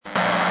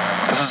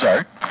is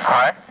Art.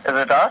 Hi, is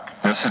it Art?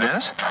 Yes, it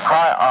is.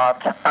 Hi,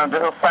 Art.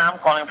 This is Sam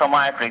calling from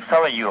iFrix.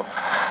 How are you?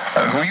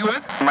 Who are you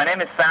with? My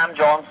name is Sam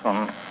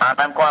Johnson, and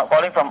I'm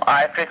calling from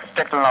iFrix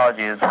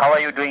Technologies. How are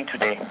you doing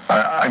today?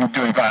 I'm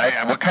doing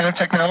fine. What kind of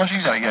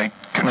technologies? I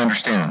couldn't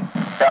understand.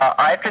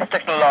 iFrix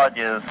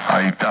Technologies.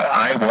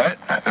 I what?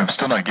 I'm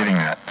still not getting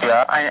that.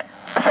 Yeah,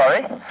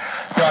 sorry?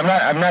 No,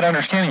 I'm not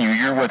understanding you.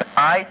 You're with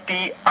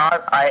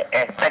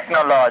ITRIS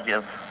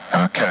Technologies.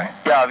 Okay.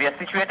 Yeah, we are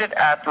situated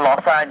at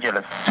Los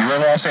Angeles. You're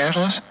in Los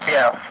Angeles?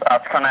 Yes,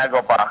 at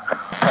Conago Park.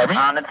 Pardon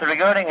me? And it's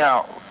regarding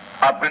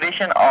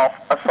upgradation of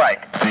a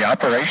site. The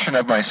operation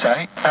of my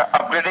site?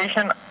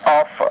 Upgradation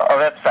of a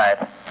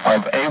website.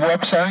 Of a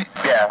website?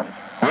 Yes.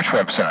 Which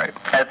website?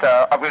 It's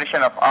an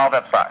upgradation of our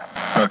website.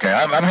 Okay,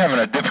 I'm having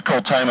a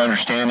difficult time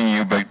understanding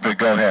you, but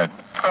go ahead.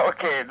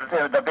 Okay,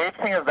 the basic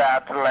thing is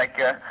that,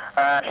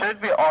 should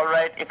it be all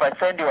right if I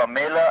send you a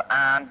mailer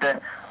and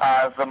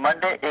as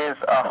Monday is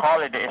a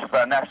holiday, it's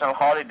a national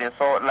holiday,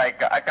 so I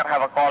can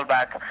have a call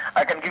back.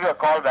 I can give you a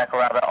call back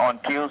rather on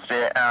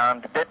Tuesday,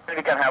 and then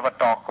we can have a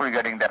talk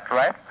regarding that,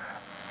 right?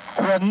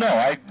 Well,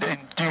 no.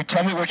 Do you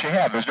tell me what you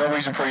have? There's no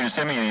reason for you to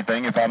send me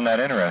anything if I'm not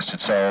interested.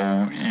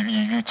 So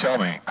you tell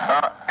me.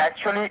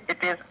 Actually,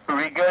 it is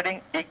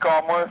regarding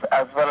e-commerce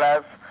as well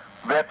as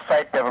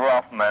website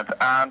development,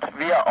 and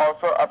we are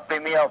also a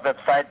premier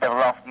website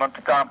development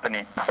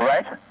company,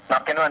 right? Now,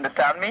 can you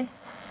understand me?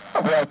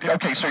 Well,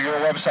 okay, so you're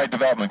a website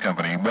development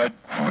company. What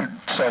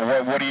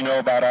do you know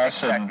about us?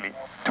 Exactly.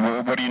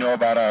 And what do you know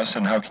about us,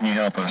 and how can you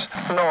help us?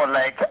 No,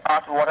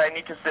 what I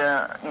need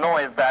to know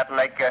is that,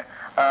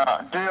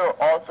 do you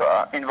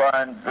also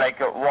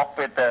work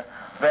with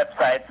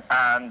websites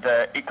and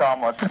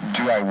e-commerce?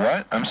 Do I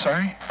what? I'm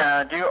sorry?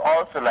 Do you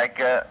also,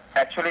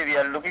 actually we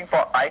are looking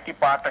for IT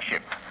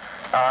partnership,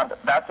 and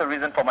that's the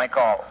reason for my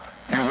call.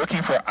 You're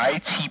looking for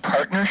IT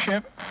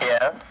partnership?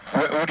 Yes.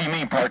 What do you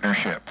mean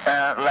partnership? There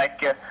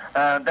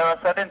are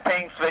certain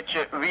things which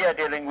we are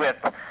dealing with.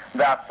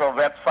 That's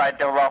website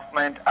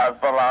development as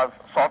well as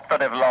software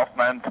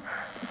development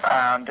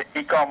and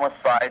e-commerce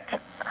site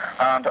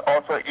and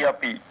also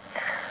ERP.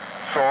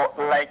 So,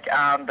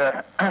 and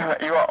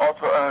you are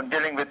also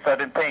dealing with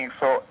certain things.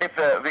 So, if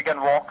we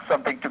can walk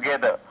something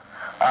together,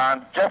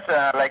 and just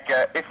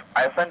if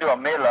I send you a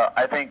mailer,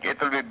 I think it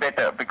will be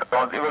better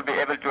because you will be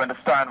able to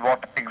understand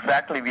what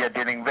exactly we are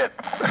dealing with.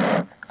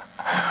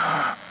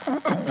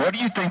 What do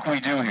you think we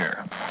do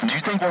here? Do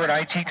you think we're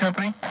an IT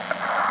company?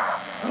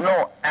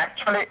 No,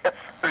 actually, it's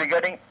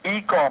regarding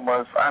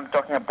e-commerce I'm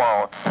talking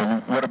about.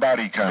 What about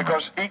e-commerce?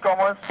 Because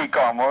e-commerce,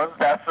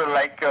 that's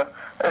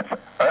it's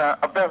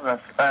a business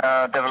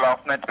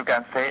development, you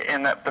can say,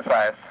 in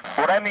precise.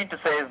 What I mean to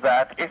say is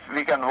that if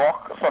we can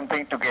walk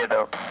something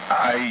together.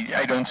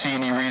 I don't see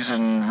any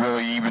reason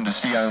really even to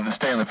stay on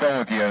the phone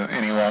with you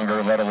any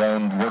longer, let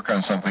alone work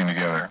on something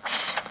together.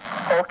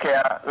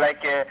 Okay,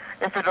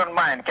 if you don't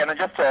mind, can you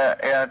just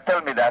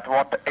tell me that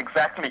what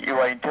exactly you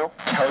are into?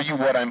 Tell you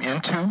what I'm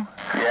into?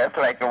 Yes,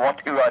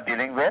 what you are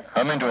dealing with.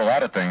 I'm into a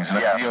lot of things, and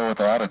I deal with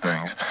a lot of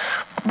things.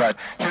 But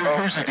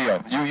here's the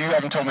deal. You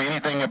haven't told me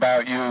anything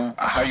about you,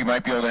 how you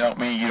might be able to help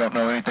me. You don't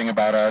know anything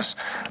about us.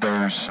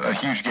 There's a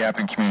huge gap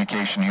in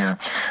communication here.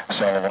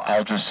 So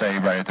I'll just say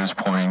right at this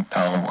point,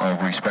 I'll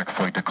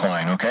respectfully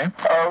decline, okay?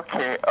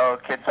 Okay,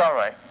 it's all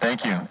right.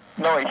 Thank you.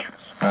 No issues.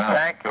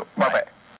 Thank you. Bye-bye.